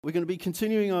We're going to be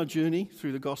continuing our journey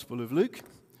through the Gospel of Luke.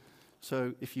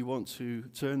 So if you want to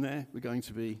turn there, we're going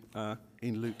to be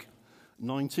in Luke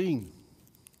 19.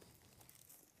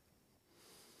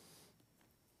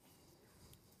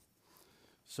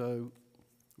 So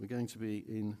we're going to be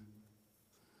in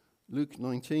Luke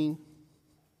 19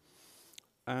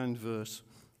 and verse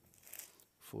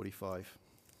 45.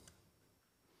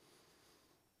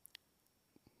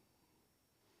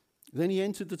 Then he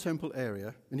entered the temple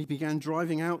area, and he began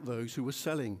driving out those who were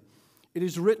selling. "It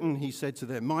is written," he said to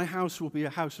them, "My house will be a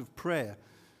house of prayer,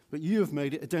 but you have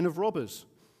made it a den of robbers."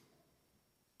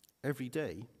 Every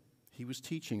day he was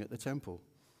teaching at the temple,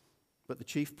 but the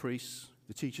chief priests,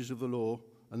 the teachers of the law,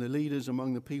 and the leaders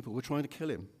among the people were trying to kill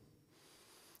him.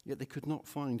 Yet they could not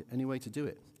find any way to do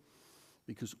it,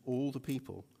 because all the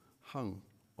people hung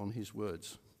on his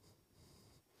words.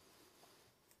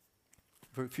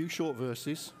 For a few short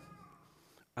verses,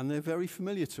 and they're very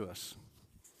familiar to us.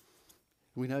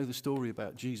 We know the story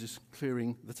about Jesus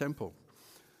clearing the temple.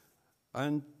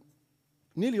 And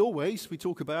nearly always we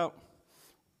talk about,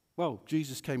 well,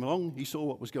 Jesus came along, he saw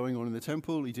what was going on in the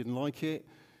temple, he didn't like it,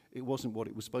 it wasn't what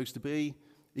it was supposed to be,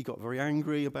 he got very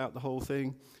angry about the whole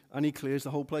thing, and he clears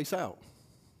the whole place out.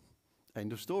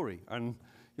 End of story. And,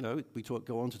 we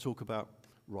go on to talk about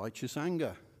righteous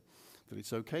anger, that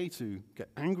it's okay to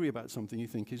get angry about something you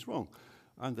think is wrong,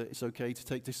 and that it's okay to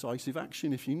take decisive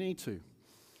action if you need to.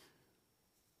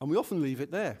 And we often leave it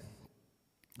there.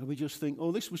 And we just think,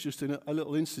 oh, this was just a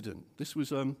little incident. This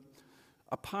was a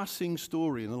passing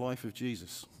story in the life of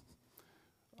Jesus.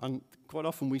 And quite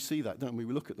often we see that, don't we?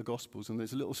 We look at the Gospels and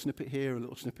there's a little snippet here, a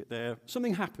little snippet there.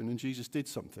 Something happened and Jesus did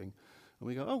something. And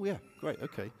we go, oh, yeah, great,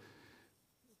 okay.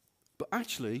 But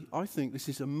actually, I think this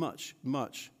is a much,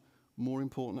 much more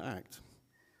important act.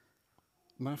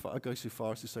 Matter of fact, I go so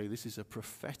far as to say this is a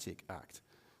prophetic act.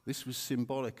 This was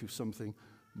symbolic of something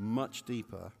much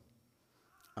deeper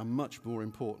and much more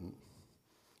important.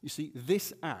 You see,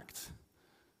 this act,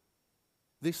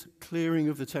 this clearing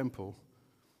of the temple,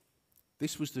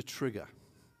 this was the trigger.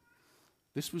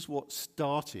 This was what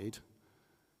started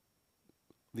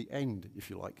the end, if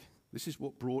you like. This is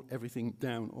what brought everything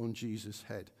down on Jesus'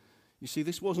 head. You see,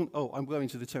 this wasn't, oh, I'm going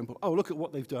to the temple. Oh, look at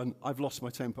what they've done. I've lost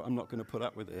my temper. I'm not going to put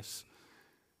up with this.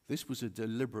 This was a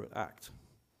deliberate act,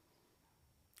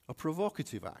 a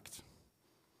provocative act,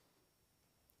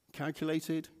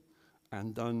 calculated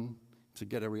and done to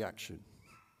get a reaction.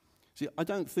 See, I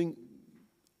don't think,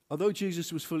 although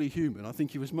Jesus was fully human, I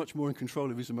think he was much more in control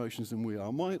of his emotions than we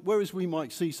are. Whereas we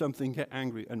might see something, get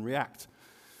angry and react,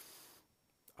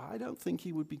 I don't think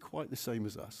he would be quite the same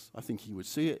as us. I think he would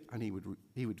see it and he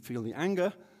would feel the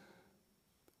anger,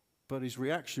 but his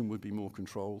reaction would be more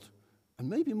controlled and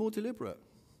maybe more deliberate.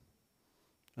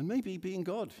 And maybe being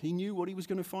God, he knew what he was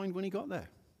going to find when he got there.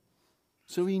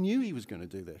 So he knew he was going to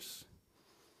do this.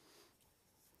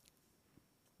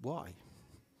 Why?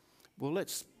 Well,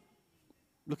 let's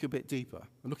look a bit deeper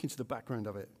and look into the background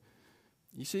of it.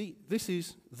 You see, this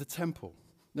is the temple.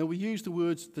 Now, we use the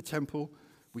words the temple.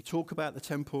 We talk about the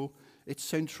temple. It's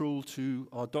central to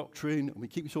our doctrine, and we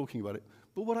keep talking about it.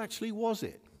 But what actually was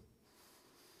it?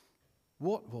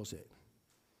 What was it?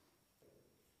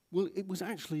 Well, it was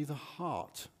actually the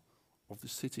heart of the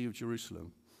city of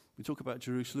Jerusalem. We talk about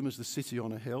Jerusalem as the city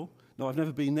on a hill. Now, I've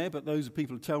never been there, but those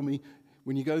people tell me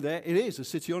when you go there, it is a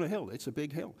city on a hill. It's a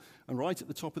big hill. And right at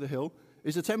the top of the hill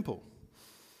is a temple.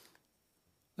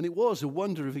 And it was a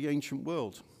wonder of the ancient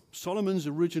world. Solomon's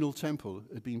original temple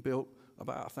had been built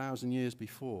about 1,000 years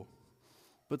before.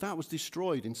 But that was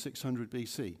destroyed in 600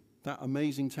 BC. That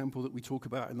amazing temple that we talk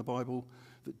about in the Bible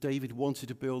that David wanted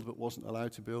to build but wasn't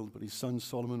allowed to build, but his son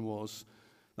Solomon was.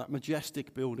 That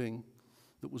majestic building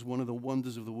that was one of the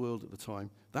wonders of the world at the time,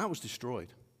 that was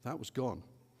destroyed. That was gone.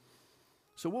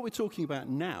 So what we're talking about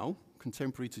now,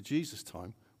 contemporary to Jesus'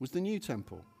 time, was the new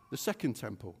temple, the second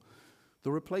temple,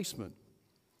 the replacement.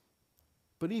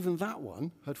 But even that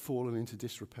one had fallen into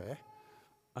disrepair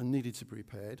and needed to be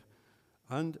repaired.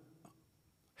 And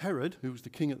Herod, who was the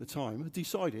king at the time, had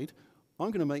decided,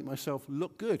 I'm going to make myself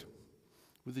look good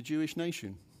with the Jewish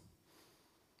nation.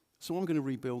 So I'm going to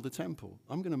rebuild the temple.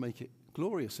 I'm going to make it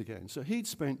glorious again. So he'd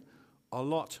spent a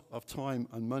lot of time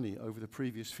and money over the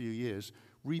previous few years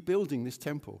rebuilding this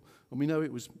temple. And we know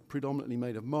it was predominantly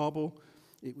made of marble.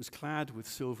 It was clad with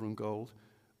silver and gold.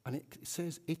 And it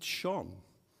says it shone.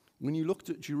 When you looked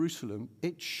at Jerusalem,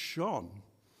 it shone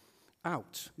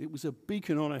out. It was a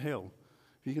beacon on a hill.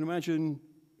 If you can imagine,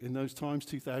 in those times,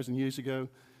 2,000 years ago,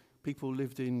 people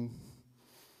lived in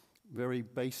very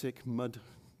basic mud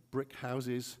brick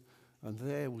houses, and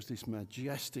there was this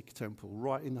majestic temple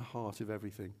right in the heart of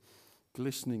everything,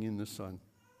 glistening in the sun.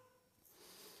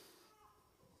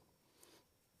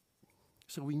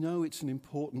 So we know it's an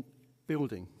important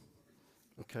building.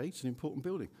 Okay, it's an important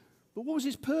building. But what was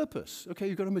its purpose? Okay,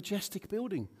 you've got a majestic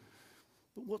building.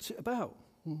 But what's it about?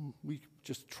 We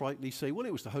just tritely say, well,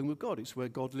 it was the home of God. It's where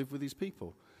God lived with his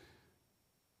people.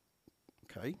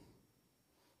 Okay.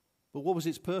 But what was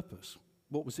its purpose?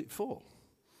 What was it for?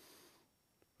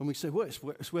 And we say, well,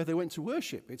 it's where they went to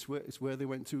worship. It's where they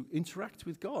went to interact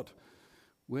with God,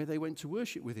 where they went to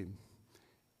worship with him.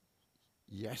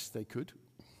 Yes, they could.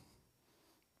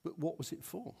 But what was it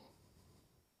for?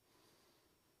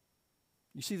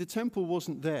 You see, the temple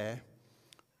wasn't there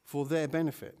for their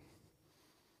benefit.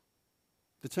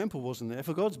 The temple wasn't there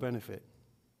for God's benefit.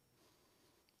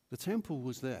 The temple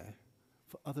was there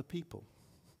for other people.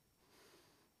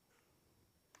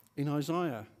 In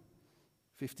Isaiah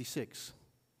 56,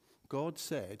 God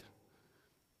said,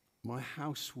 my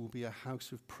house will be a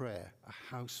house of prayer,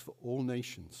 a house for all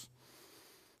nations.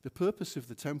 The purpose of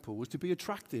the temple was to be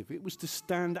attractive. It was to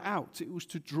stand out. It was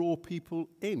to draw people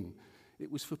in.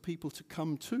 It was for people to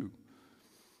come to.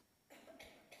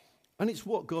 And it's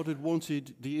what God had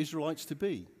wanted the Israelites to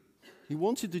be. He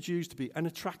wanted the Jews to be an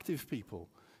attractive people.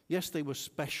 Yes, they were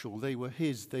special. They were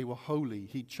his. They were holy.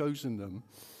 He'd chosen them.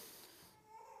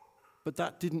 But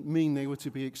that didn't mean they were to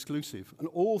be exclusive. And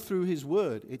all through his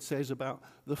word, it says about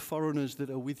the foreigners that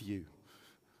are with you,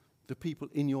 the people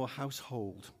in your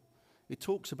household. It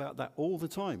talks about that all the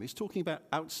time. It's talking about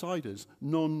outsiders,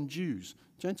 non-Jews,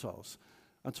 Gentiles,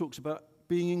 and talks about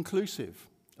being inclusive,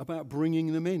 about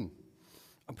bringing them in,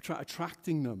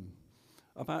 attracting them,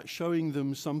 about showing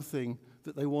them something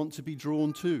that they want to be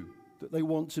drawn to, that they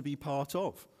want to be part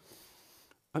of.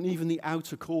 And even the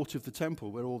outer court of the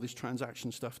temple, where all this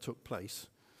transaction stuff took place,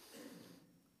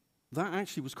 that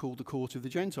actually was called the court of the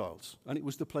Gentiles. And it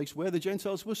was the place where the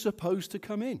Gentiles were supposed to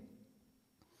come in.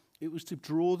 It was to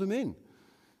draw them in.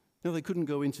 Now, they couldn't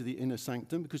go into the inner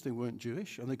sanctum because they weren't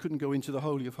Jewish, and they couldn't go into the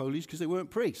Holy of Holies because they weren't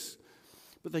priests.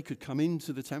 But they could come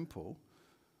into the temple,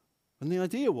 and the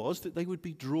idea was that they would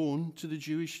be drawn to the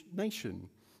Jewish nation.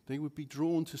 They would be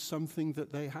drawn to something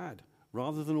that they had,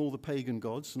 rather than all the pagan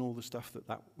gods and all the stuff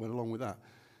that went along with that.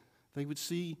 They would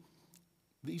see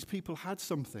these people had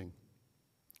something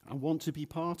and want to be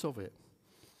part of it.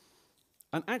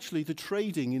 And actually, the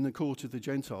trading in the court of the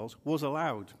Gentiles was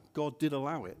allowed. God did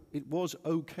allow it. It was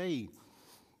okay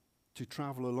to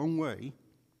travel a long way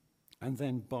and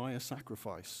then buy a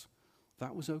sacrifice.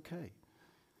 That was okay.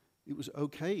 It was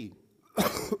okay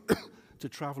to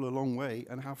travel a long way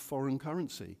and have foreign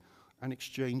currency and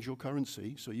exchange your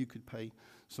currency so you could pay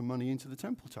some money into the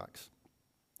temple tax.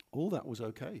 All that was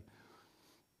okay.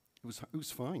 It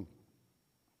was fine.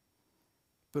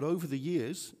 But over the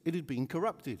years, it had been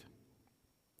corrupted.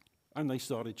 And they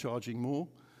started charging more,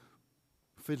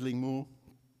 fiddling more,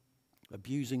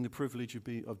 abusing the privilege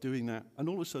of doing that. And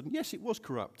all of a sudden, yes, it was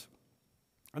corrupt.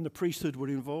 And the priesthood were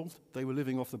involved. They were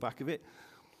living off the back of it.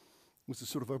 It was a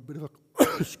sort of a bit of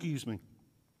a, excuse me,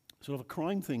 sort of a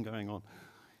crime thing going on.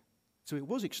 So it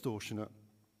was extortionate.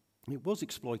 It was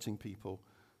exploiting people.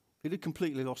 It had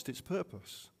completely lost its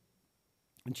purpose.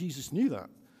 And Jesus knew that.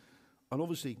 And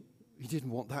obviously, he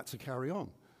didn't want that to carry on.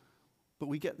 But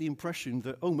we get the impression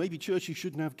that, oh, maybe churches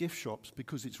shouldn't have gift shops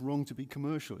because it's wrong to be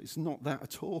commercial. It's not that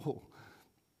at all.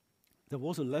 There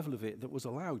was a level of it that was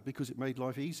allowed because it made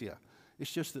life easier.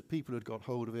 It's just that people had got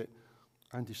hold of it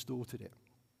and distorted it.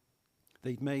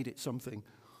 They'd made it something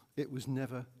it was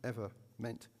never, ever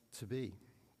meant to be.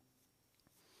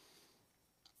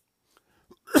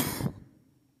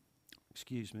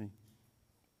 Excuse me.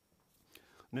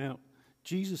 Now,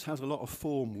 Jesus has a lot of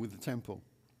form with the temple.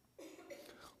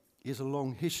 He has a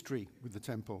long history with the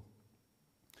temple.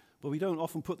 But we don't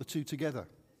often put the two together.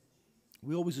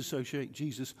 We always associate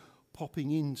Jesus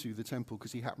popping into the temple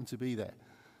because he happened to be there.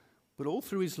 But all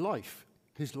through his life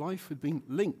had been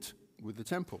linked with the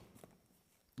temple.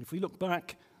 If we look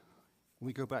back,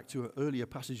 we go back to an earlier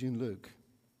passage in Luke.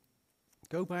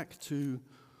 Go back to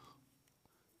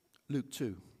Luke 2.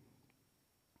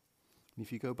 And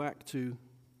if you go back to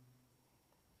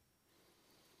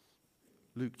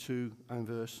Luke 2 and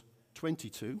verse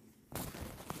 22.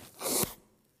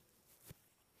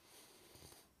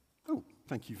 Oh,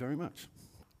 thank you very much.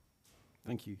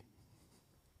 Thank you.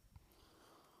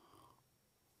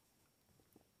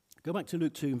 Go back to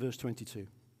Luke 2 and verse 22.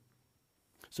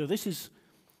 So this is,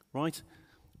 right,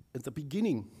 at the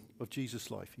beginning of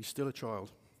Jesus' life. He's still a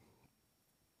child.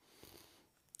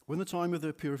 When the time of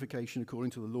their purification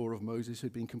according to the law of Moses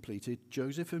had been completed,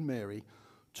 Joseph and Mary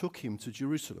took him to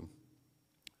Jerusalem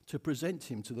to present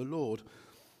him to the Lord.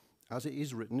 As it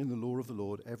is written in the law of the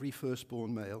Lord, every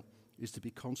firstborn male is to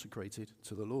be consecrated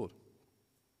to the Lord.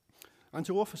 and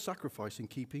to offer sacrifice in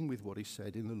keeping with what is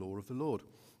said in the law of the Lord,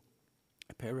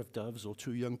 a pair of doves or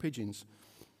 2 young pigeons.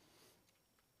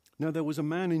 Now there was a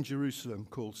man in Jerusalem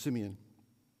called Simeon,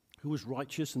 who was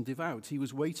righteous and devout. He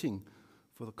was waiting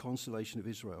for the consolation of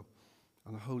Israel,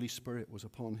 and the Holy Spirit was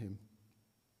upon him.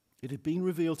 It had been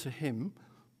revealed to him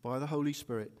by the Holy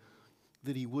Spirit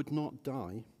that he would not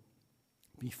die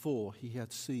before he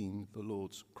had seen the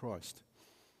Lord's Christ.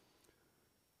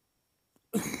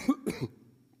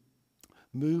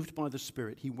 Moved by the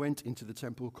Spirit, he went into the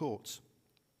temple courts.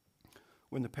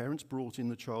 When the parents brought in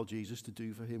the child Jesus to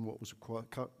do for him what was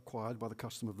required by the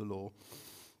custom of the law,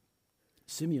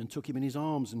 Simeon took him in his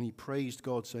arms and he praised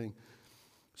God, saying,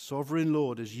 "Sovereign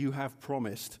Lord, as you have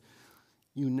promised,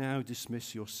 you now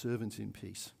dismiss your servant in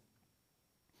peace.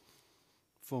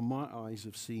 For my eyes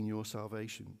have seen your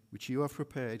salvation, which you have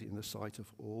prepared in the sight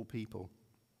of all people,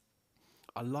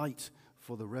 a light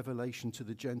for the revelation to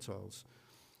the Gentiles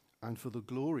and for the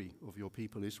glory of your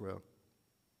people Israel."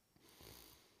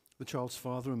 The child's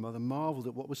father and mother marveled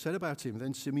at what was said about him.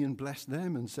 Then Simeon blessed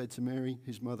them and said to Mary,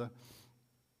 his mother,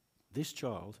 "This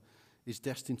child is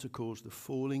destined to cause the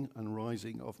falling and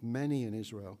rising of many in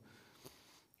Israel,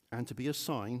 and to be a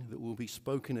sign that will be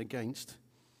spoken against,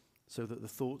 so that the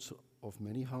thoughts of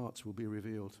many hearts will be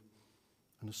revealed,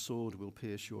 and a sword will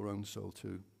pierce your own soul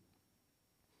too."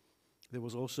 There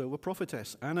was also a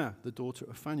prophetess, Anna, the daughter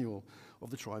of Phanuel,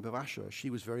 of the tribe of Asher. She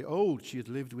was very old. She had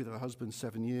lived with her husband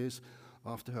 7 years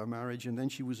after her marriage, and then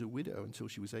she was a widow until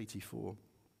she was 84.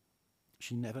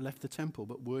 She never left the temple,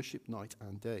 but worshipped night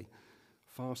and day,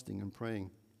 fasting and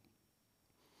praying.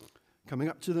 Coming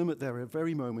up to them at their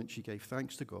very moment, she gave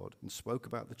thanks to God and spoke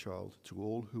about the child to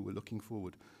all who were looking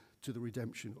forward to the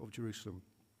redemption of Jerusalem.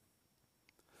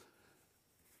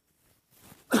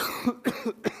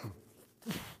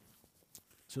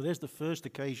 So there's the first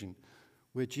occasion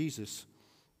where Jesus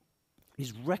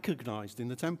is recognized in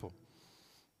the temple.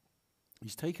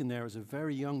 He's taken there as a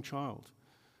very young child.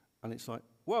 And it's like,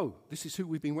 whoa, this is who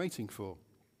we've been waiting for.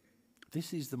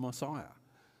 This is the Messiah.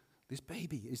 This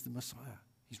baby is the Messiah.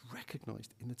 He's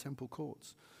recognized in the temple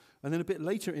courts. And then a bit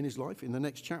later in his life, in the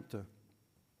next chapter,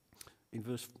 in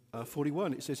verse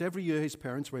 41, it says, "Every year his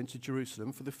parents went to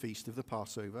Jerusalem for the feast of the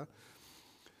Passover.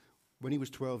 When he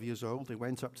was 12 years old, they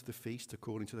went up to the feast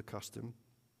according to the custom.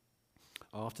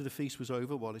 After the feast was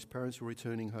over, while his parents were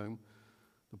returning home,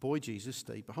 the boy Jesus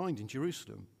stayed behind in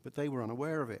Jerusalem, but they were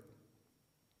unaware of it.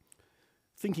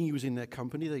 Thinking he was in their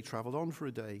company, they traveled on for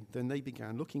a day. Then they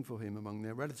began looking for him among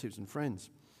their relatives and friends.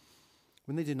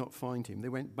 When they did not find him, they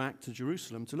went back to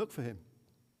Jerusalem to look for him.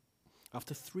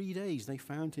 After 3 days, they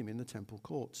found him in the temple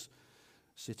courts,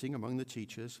 sitting among the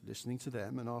teachers, listening to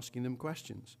them and asking them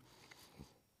questions.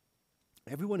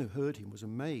 Everyone who heard him was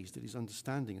amazed at his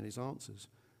understanding and his answers.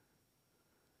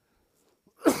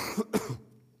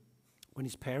 When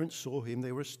his parents saw him,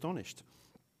 they were astonished.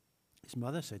 His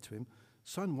mother said to him,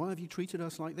 "Son, why have you treated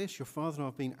us like this? Your father and I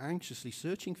have been anxiously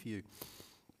searching for you."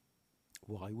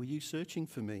 "Why were you searching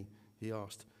for me?" he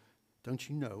asked. "Don't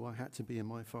you know I had to be in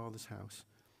my father's house?"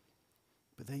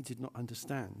 But they did not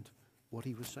understand what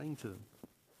he was saying to them.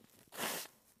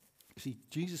 You see,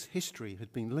 Jesus' history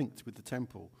had been linked with the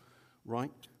temple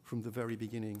right from the very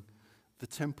beginning. The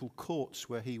temple courts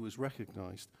where he was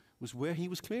recognized was where he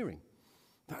was clearing.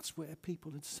 That's where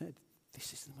people had said,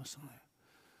 "This is the Messiah."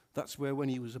 That's where, when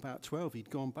he was about 12, he'd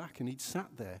gone back and he'd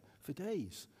sat there for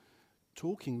days,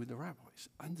 talking with the rabbis,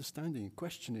 understanding,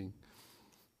 questioning.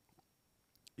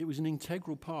 It was an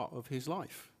integral part of his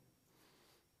life.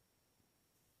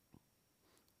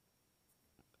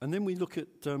 And then we look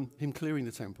at him clearing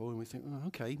the temple and we think, oh,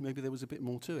 okay, maybe there was a bit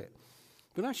more to it.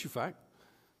 But in actual fact,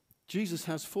 Jesus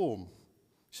has form.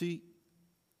 See,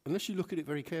 unless you look at it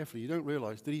very carefully, you don't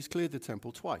realize that he's cleared the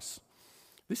temple twice.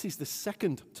 This is the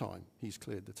second time he's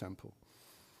cleared the temple.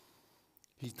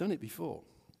 He's done it before.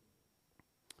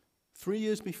 3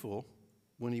 years before,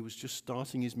 when he was just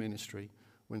starting his ministry,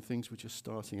 when things were just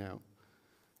starting out,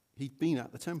 he'd been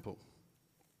at the temple.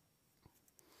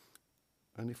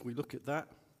 And if we look at that,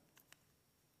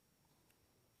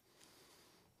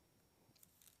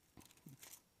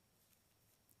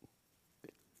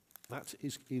 that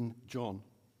is in John.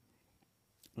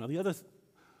 Now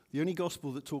the only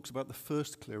gospel that talks about the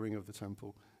first clearing of the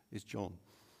temple is John.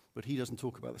 But he doesn't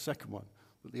talk about the second one.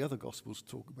 But the other gospels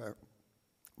talk about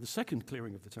the second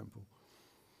clearing of the temple.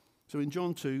 So in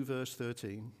John 2, verse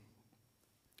 13,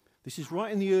 this is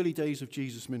right in the early days of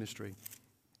Jesus' ministry.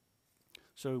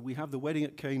 So we have the wedding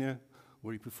at Cana,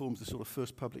 where he performs the sort of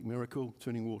first public miracle,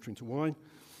 turning water into wine.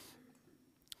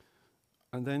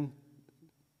 And then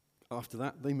after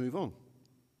that, they move on.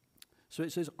 So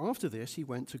it says, after this, he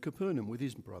went to Capernaum with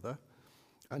his brother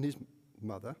and his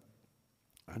mother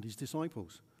and his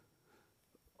disciples.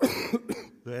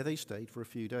 There they stayed for a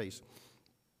few days.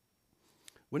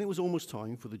 When it was almost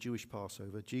time for the Jewish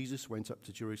Passover, Jesus went up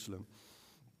to Jerusalem.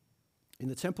 In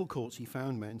the temple courts, he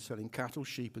found men selling cattle,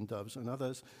 sheep, and doves, and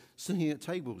others sitting at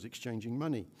tables exchanging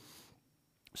money.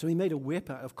 So he made a whip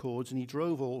out of cords, and he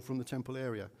drove all from the temple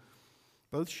area,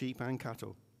 both sheep and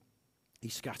cattle. He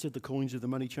scattered the coins of the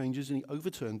money changers, and he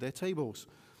overturned their tables.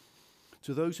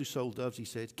 To those who sold doves, he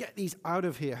said, "Get these out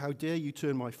of here. How dare you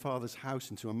turn my father's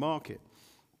house into a market?"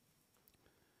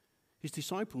 His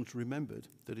disciples remembered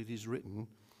that it is written,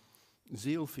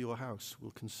 "Zeal for your house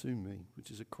will consume me," which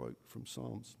is a quote from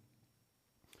Psalms.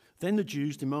 Then the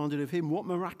Jews demanded of him, "What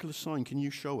miraculous sign can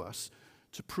you show us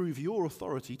to prove your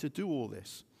authority to do all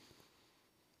this?"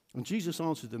 And Jesus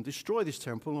answered them, "Destroy this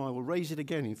temple, and I will raise it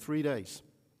again in 3 days."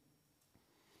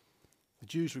 The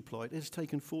Jews replied, "It has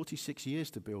taken 46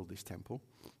 years to build this temple."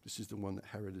 This is the one that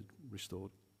Herod had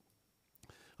restored.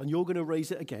 "And you're going to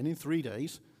raise it again in 3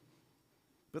 days?"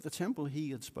 But the temple he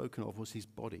had spoken of was his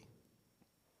body.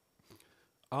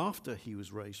 After he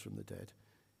was raised from the dead,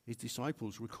 his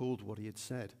disciples recalled what he had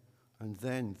said, and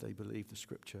then they believed the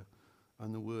scripture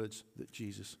and the words that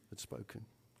Jesus had spoken.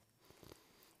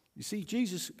 You see,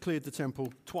 Jesus cleared the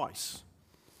temple twice.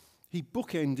 He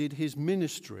bookended his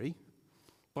ministry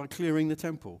by clearing the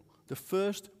temple. The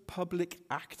first public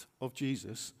act of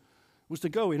Jesus was to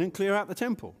go in and clear out the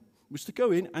temple, was to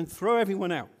go in and throw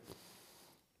everyone out.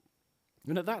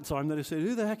 And at that time, they'd said,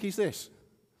 "Who the heck is this?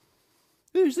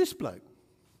 Who's this bloke?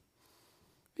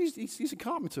 He's a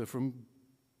carpenter from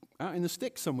out in the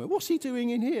sticks somewhere. What's he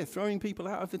doing in here, throwing people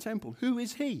out of the temple? Who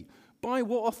is he? By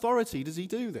what authority does he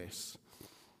do this?"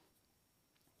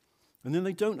 And then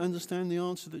they don't understand the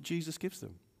answer that Jesus gives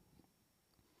them.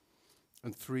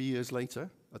 And 3 years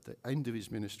later, at the end of his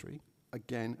ministry,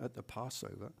 again at the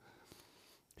Passover,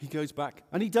 he goes back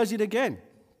and he does it again.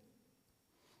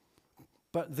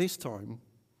 But this time,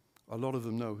 a lot of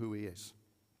them know who he is.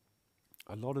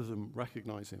 A lot of them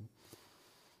recognize him.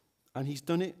 And he's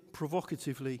done it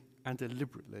provocatively and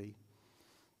deliberately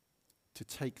to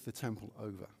take the temple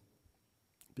over.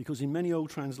 Because in many old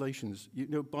translations, you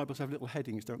know, Bibles have little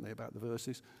headings, don't they, about the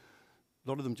verses? A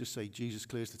lot of them just say, "Jesus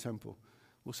clears the temple."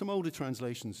 Well, some older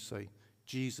translations say,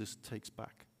 "Jesus takes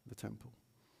back the temple."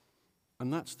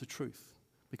 And that's the truth,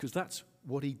 because that's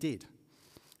what he did.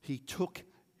 He took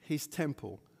his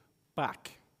temple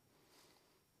back.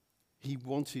 He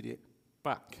wanted it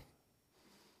back.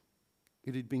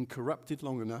 It had been corrupted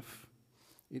long enough.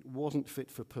 It wasn't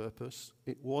fit for purpose.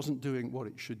 It wasn't doing what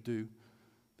it should do.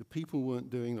 The people weren't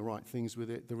doing the right things with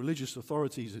it. The religious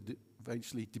authorities had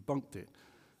eventually debunked it.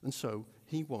 And so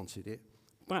he wanted it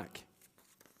back.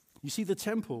 You see, the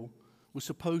temple was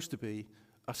supposed to be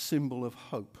a symbol of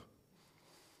hope.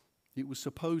 It was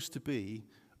supposed to be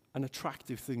an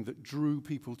attractive thing that drew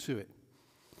people to it.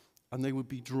 And they would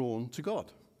be drawn to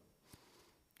God.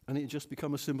 And it had just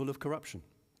become a symbol of corruption.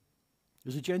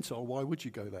 As a Gentile, why would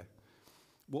you go there?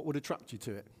 What would attract you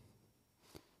to it?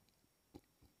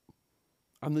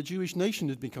 And the Jewish nation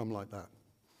had become like that.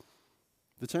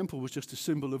 The temple was just a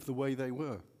symbol of the way they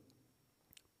were.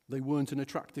 They weren't an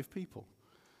attractive people.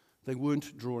 They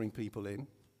weren't drawing people in.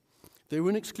 They were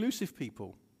an exclusive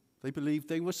people. They believed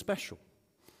they were special.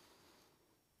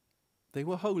 They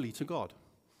were holy to God.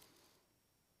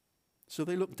 So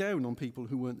they looked down on people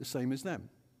who weren't the same as them.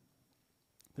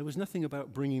 There was nothing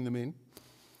about bringing them in.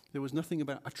 There was nothing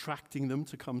about attracting them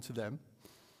to come to them.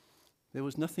 There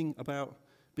was nothing about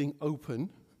being open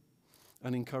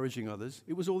and encouraging others.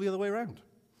 It was all the other way around.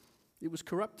 It was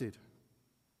corrupted.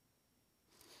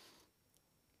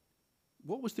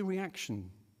 What was the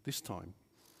reaction this time?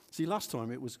 See, last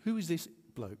time it was, "Who is this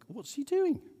bloke? What's he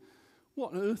doing?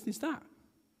 What on earth is that?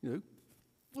 You know,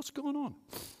 what's going on?"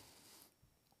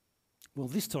 Well,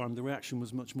 this time the reaction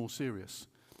was much more serious.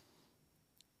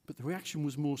 But the reaction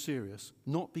was more serious,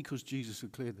 not because Jesus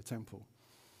had cleared the temple.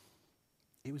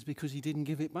 It was because he didn't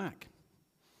give it back.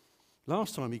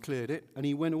 Last time he cleared it and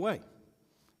he went away.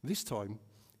 This time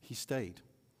he stayed.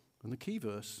 And the key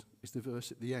verse is the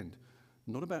verse at the end.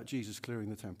 Not about Jesus clearing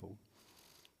the temple,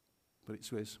 but it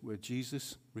says where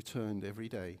Jesus returned every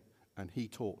day and he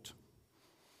taught.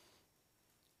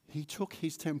 He took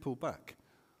his temple back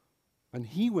and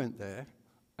he went there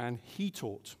and he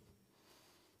taught.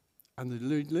 And the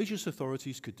religious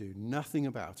authorities could do nothing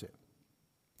about it.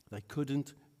 They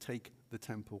couldn't take the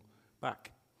temple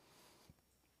back.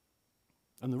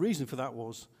 And the reason for that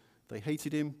was they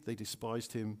hated him, they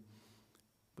despised him,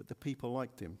 but the people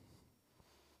liked him.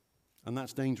 And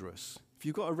that's dangerous. If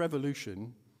you've got a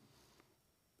revolution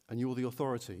and you're the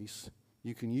authorities,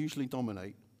 you can usually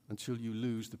dominate until you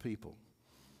lose the people.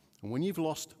 And when you've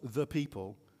lost the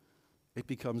people, it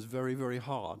becomes very, very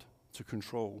hard to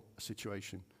control a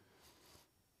situation.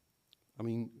 I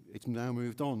mean, it's now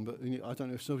moved on, but I don't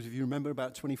know if some of you remember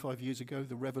about 25 years ago,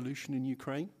 the revolution in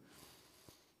Ukraine,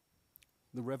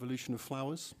 the revolution of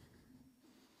flowers.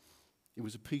 It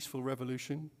was a peaceful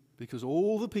revolution because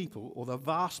all the people, or the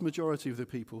vast majority of the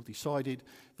people, decided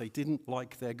they didn't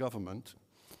like their government.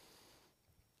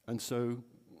 And so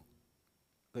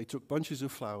they took bunches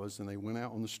of flowers and they went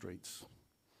out on the streets.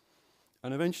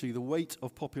 And eventually the weight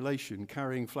of population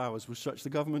carrying flowers was such the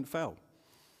government fell.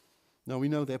 Now we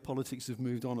know their politics have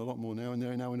moved on a lot more now and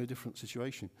they're now in a different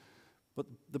situation. But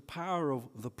the power of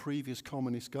the previous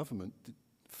communist government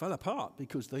fell apart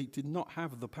because they did not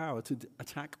have the power to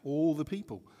attack all the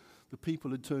people. The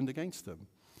people had turned against them.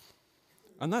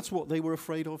 And that's what they were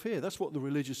afraid of here. That's what the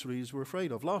religious leaders were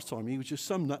afraid of. Last time he was just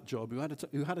some nut job who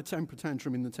had a temper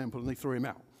tantrum in the temple and they threw him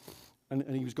out.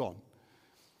 And he was gone.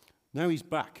 Now he's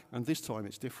back, and this time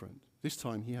it's different. This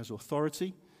time he has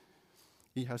authority,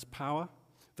 he has power,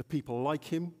 the people like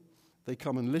him, they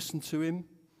come and listen to him,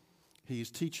 he is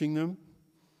teaching them.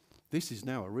 This is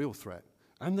now a real threat,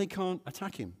 and they can't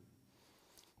attack him.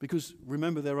 Because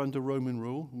remember, they're under Roman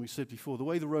rule, and we said before, the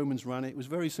way the Romans ran it was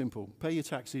very simple. Pay your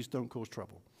taxes, don't cause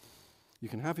trouble. You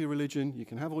can have your religion, you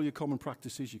can have all your common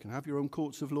practices, you can have your own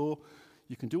courts of law,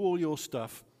 you can do all your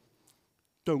stuff,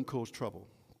 don't cause trouble.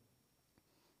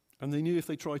 And they knew if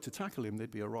they tried to tackle him,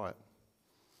 there'd be a riot.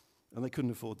 And they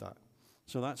couldn't afford that.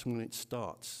 So that's when it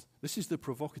starts. This is the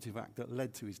provocative act that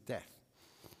led to his death.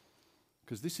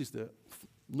 Because this is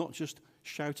not just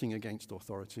shouting against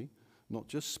authority, not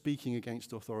just speaking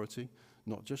against authority,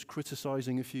 not just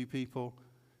criticizing a few people.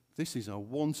 This is a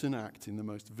wanton act in the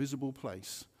most visible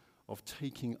place of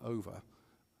taking over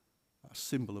a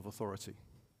symbol of authority.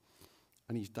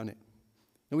 And he's done it.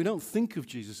 Now, we don't think of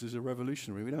Jesus as a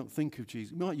revolutionary. We don't think of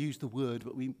Jesus. We might use the word,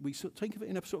 but we sort of think of it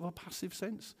in a sort of a passive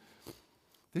sense.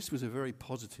 This was a very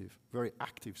positive, very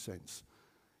active sense.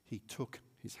 He took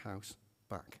his house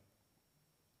back.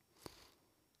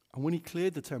 And when he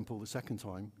cleared the temple the second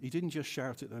time, he didn't just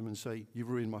shout at them and say, "You've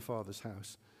ruined my father's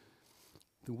house."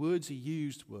 The words he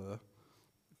used were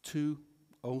two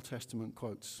Old Testament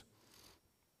quotes.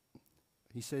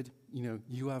 He said,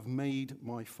 "You have made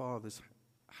my father's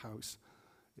house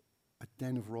a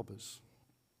den of robbers,"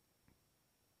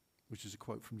 which is a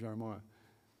quote from Jeremiah.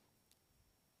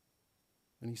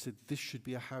 And he said, "This should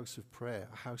be a house of prayer,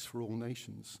 a house for all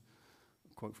nations,"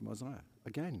 a quote from Isaiah.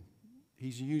 Again,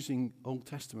 he's using Old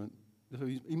Testament. So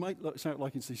he might sound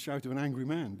like it's the shout of an angry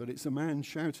man, but it's a man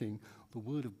shouting the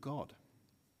word of God,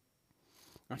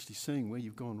 actually saying where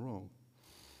you've gone wrong.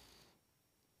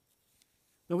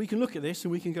 Now we can look at this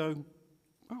and we can go,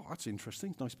 "Oh, that's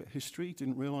interesting. Nice bit of history.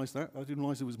 Didn't realize that. I didn't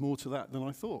realize there was more to that than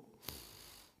I thought."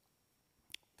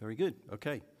 Very good.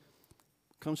 Okay.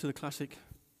 Comes to the classic,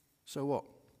 so what?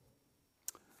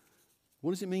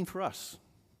 What does it mean for us?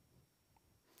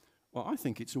 Well, I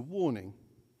think it's a warning.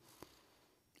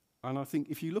 And I think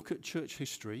if you look at church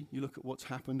history, you look at what's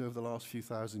happened over the last few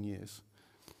thousand years,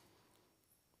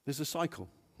 there's a cycle.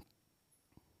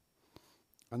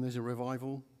 And there's a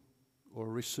revival or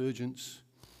a resurgence,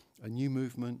 a new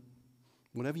movement,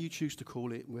 whatever you choose to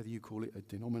call it, whether you call it a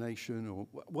denomination or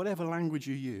whatever language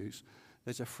you use,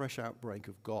 there's a fresh outbreak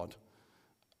of God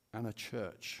and a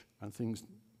church, and things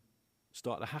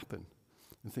start to happen,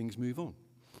 and things move on.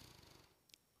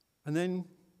 And then,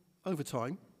 over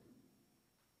time,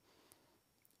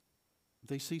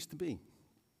 they cease to be.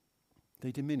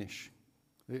 They diminish.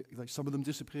 Some of them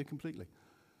disappear completely.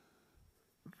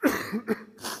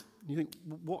 You think,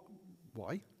 what?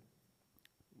 Why?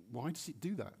 Why does it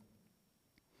do that?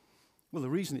 Well, the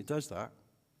reason it does that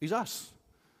is us,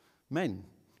 men,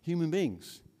 human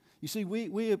beings. You see,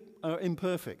 we are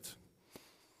imperfect.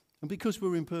 And because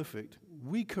we're imperfect,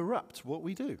 we corrupt what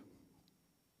we do.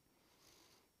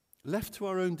 Left to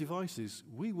our own devices,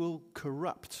 we will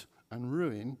corrupt and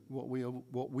ruin what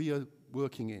we are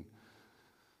working in.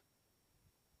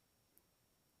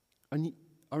 And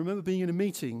I remember being in a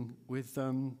meeting with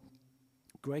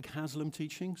Greg Haslam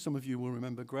teaching. Some of you will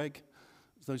remember Greg.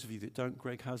 Those of you that don't,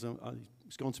 Greg Haslam,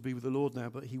 he's gone to be with the Lord now,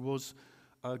 but he was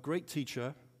a great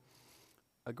teacher,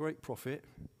 a great prophet,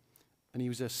 and he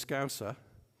was a Scouser,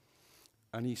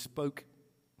 and he spoke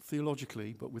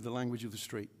theologically, but with the language of the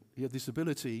street. He had this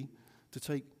ability to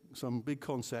take some big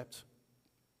concept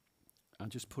and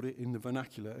just put it in the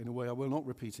vernacular in a way I will not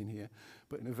repeat in here,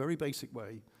 but in a very basic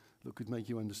way that could make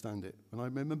you understand it. And I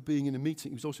remember being in a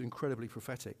meeting, he was also incredibly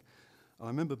prophetic. I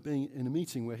remember being in a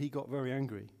meeting where he got very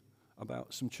angry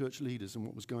about some church leaders and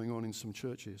what was going on in some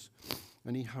churches.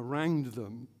 And he harangued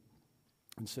them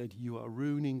and said, "You are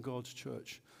ruining God's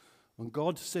church." And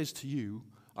God says to you,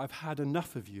 "I've had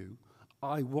enough of you.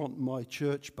 I want my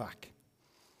church back."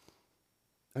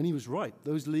 And he was right.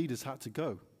 Those leaders had to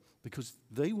go because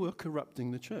they were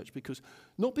corrupting the church.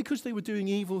 Not because they were doing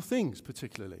evil things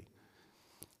particularly,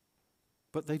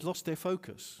 but they'd lost their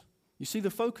focus. You see,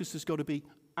 the focus has got to be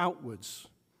outwards,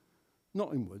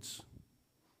 not inwards.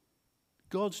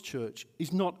 God's church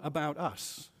is not about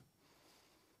us.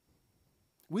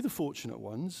 We're the fortunate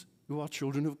ones who are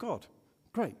children of God.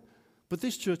 Great. But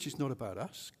this church is not about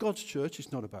us. God's church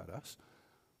is not about us.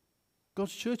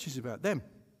 God's church is about them.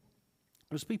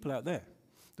 There's people out there,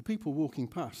 the people walking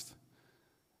past.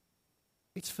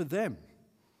 It's for them.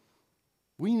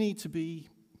 We need to be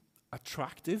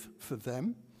attractive for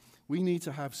them. We need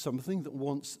to have something that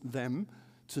wants them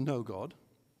to know God.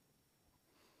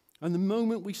 And the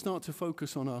moment we start to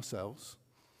focus on ourselves,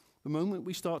 the moment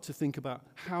we start to think about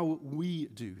how we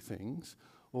do things,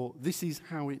 or this is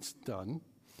how it's done,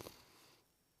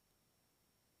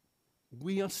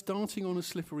 we are starting on a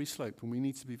slippery slope, and we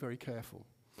need to be very careful.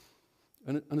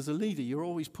 And as a leader, you're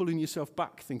always pulling yourself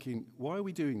back thinking, why are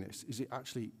we doing this? Is it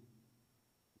actually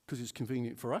because it's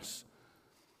convenient for us?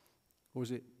 Or is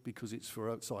it because it's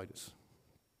for outsiders?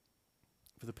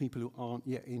 For the people who aren't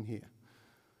yet in here?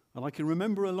 And I can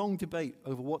remember a long debate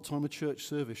over what time a church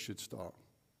service should start.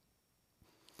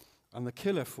 And the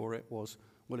killer for it was,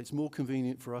 well, it's more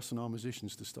convenient for us and our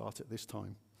musicians to start at this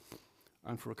time.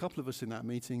 And for a couple of us in that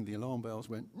meeting, the alarm bells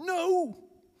went, no!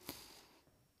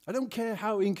 I don't care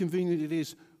how inconvenient it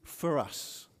is for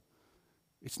us.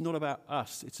 It's not about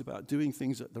us. It's about doing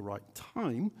things at the right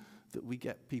time that we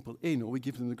get people in, or we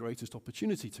give them the greatest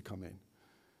opportunity to come in.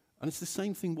 And it's the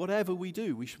same thing, whatever we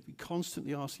do, we should be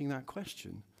constantly asking that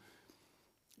question.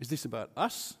 Is this about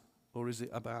us, or is it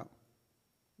about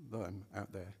them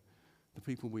out there, the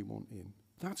people we want in?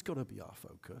 That's got to be our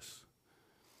focus.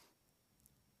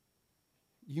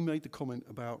 You made the comment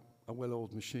about a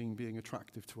well-oiled machine being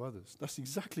attractive to others. That's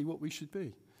exactly what we should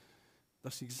be.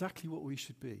 That's exactly what we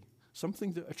should be.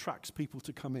 Something that attracts people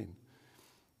to come in.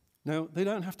 Now, they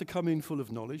don't have to come in full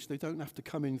of knowledge. They don't have to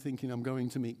come in thinking, I'm going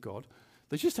to meet God.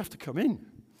 They just have to come in.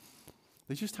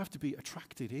 They just have to be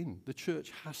attracted in. The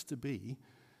church has to be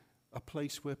a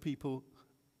place where people,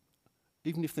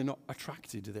 even if they're not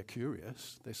attracted, they're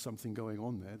curious. There's something going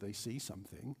on there. They see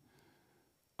something.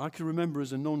 I can remember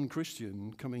as a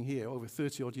non-Christian coming here over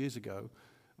 30-odd years ago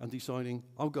and deciding,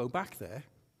 I'll go back there.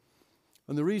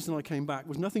 And the reason I came back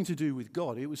was nothing to do with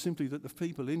God. It was simply that the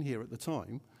people in here at the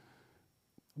time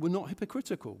were not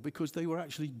hypocritical because they were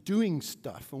actually doing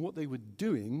stuff, and what they were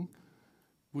doing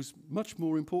was much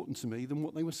more important to me than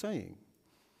what they were saying.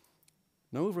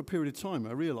 Now, over a period of time,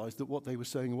 I realized that what they were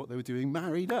saying and what they were doing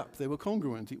married up. They were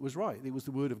congruent. It was right. It was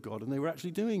the word of God, and they were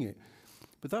actually doing it.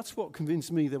 But that's what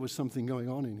convinced me there was something going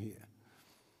on in here.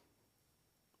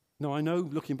 Now, I know,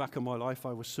 looking back on my life,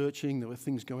 I was searching. There were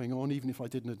things going on. Even if I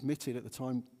didn't admit it at the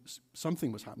time,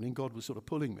 something was happening. God was sort of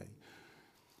pulling me.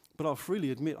 But I'll freely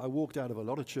admit I walked out of a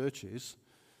lot of churches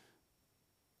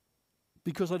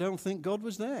because I don't think God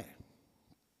was there.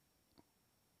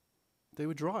 They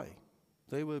were dry.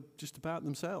 They were just about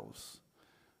themselves.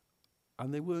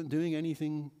 And they weren't doing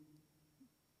anything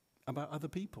about other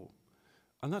people.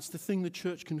 And that's the thing the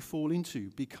church can fall into,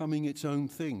 becoming its own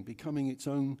thing, becoming its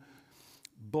own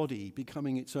body,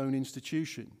 becoming its own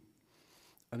institution.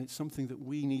 And it's something that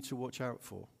we need to watch out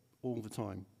for all the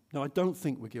time. Now, I don't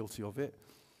think we're guilty of it,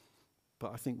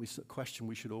 but I think it's a question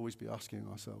we should always be asking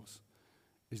ourselves.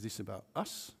 Is this about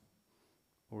us,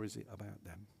 or is it about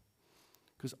them?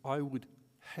 Because I would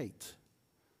hate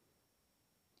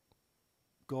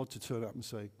God to turn up and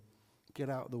say, get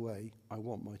out of the way, I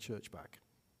want my church back.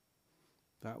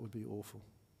 That would be awful.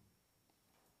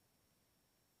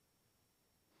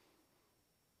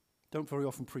 Don't very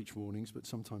often preach warnings, but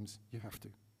sometimes you have to.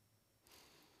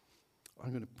 I'm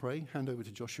going to pray, hand over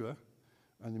to Joshua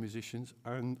and the musicians.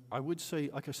 And I would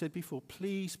say, like I said before,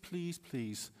 please, please,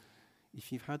 please,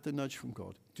 if you've had the nudge from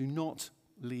God, do not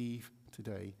leave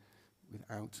today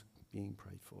without being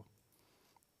prayed for.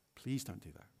 Please don't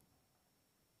do that.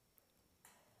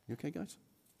 You okay, guys?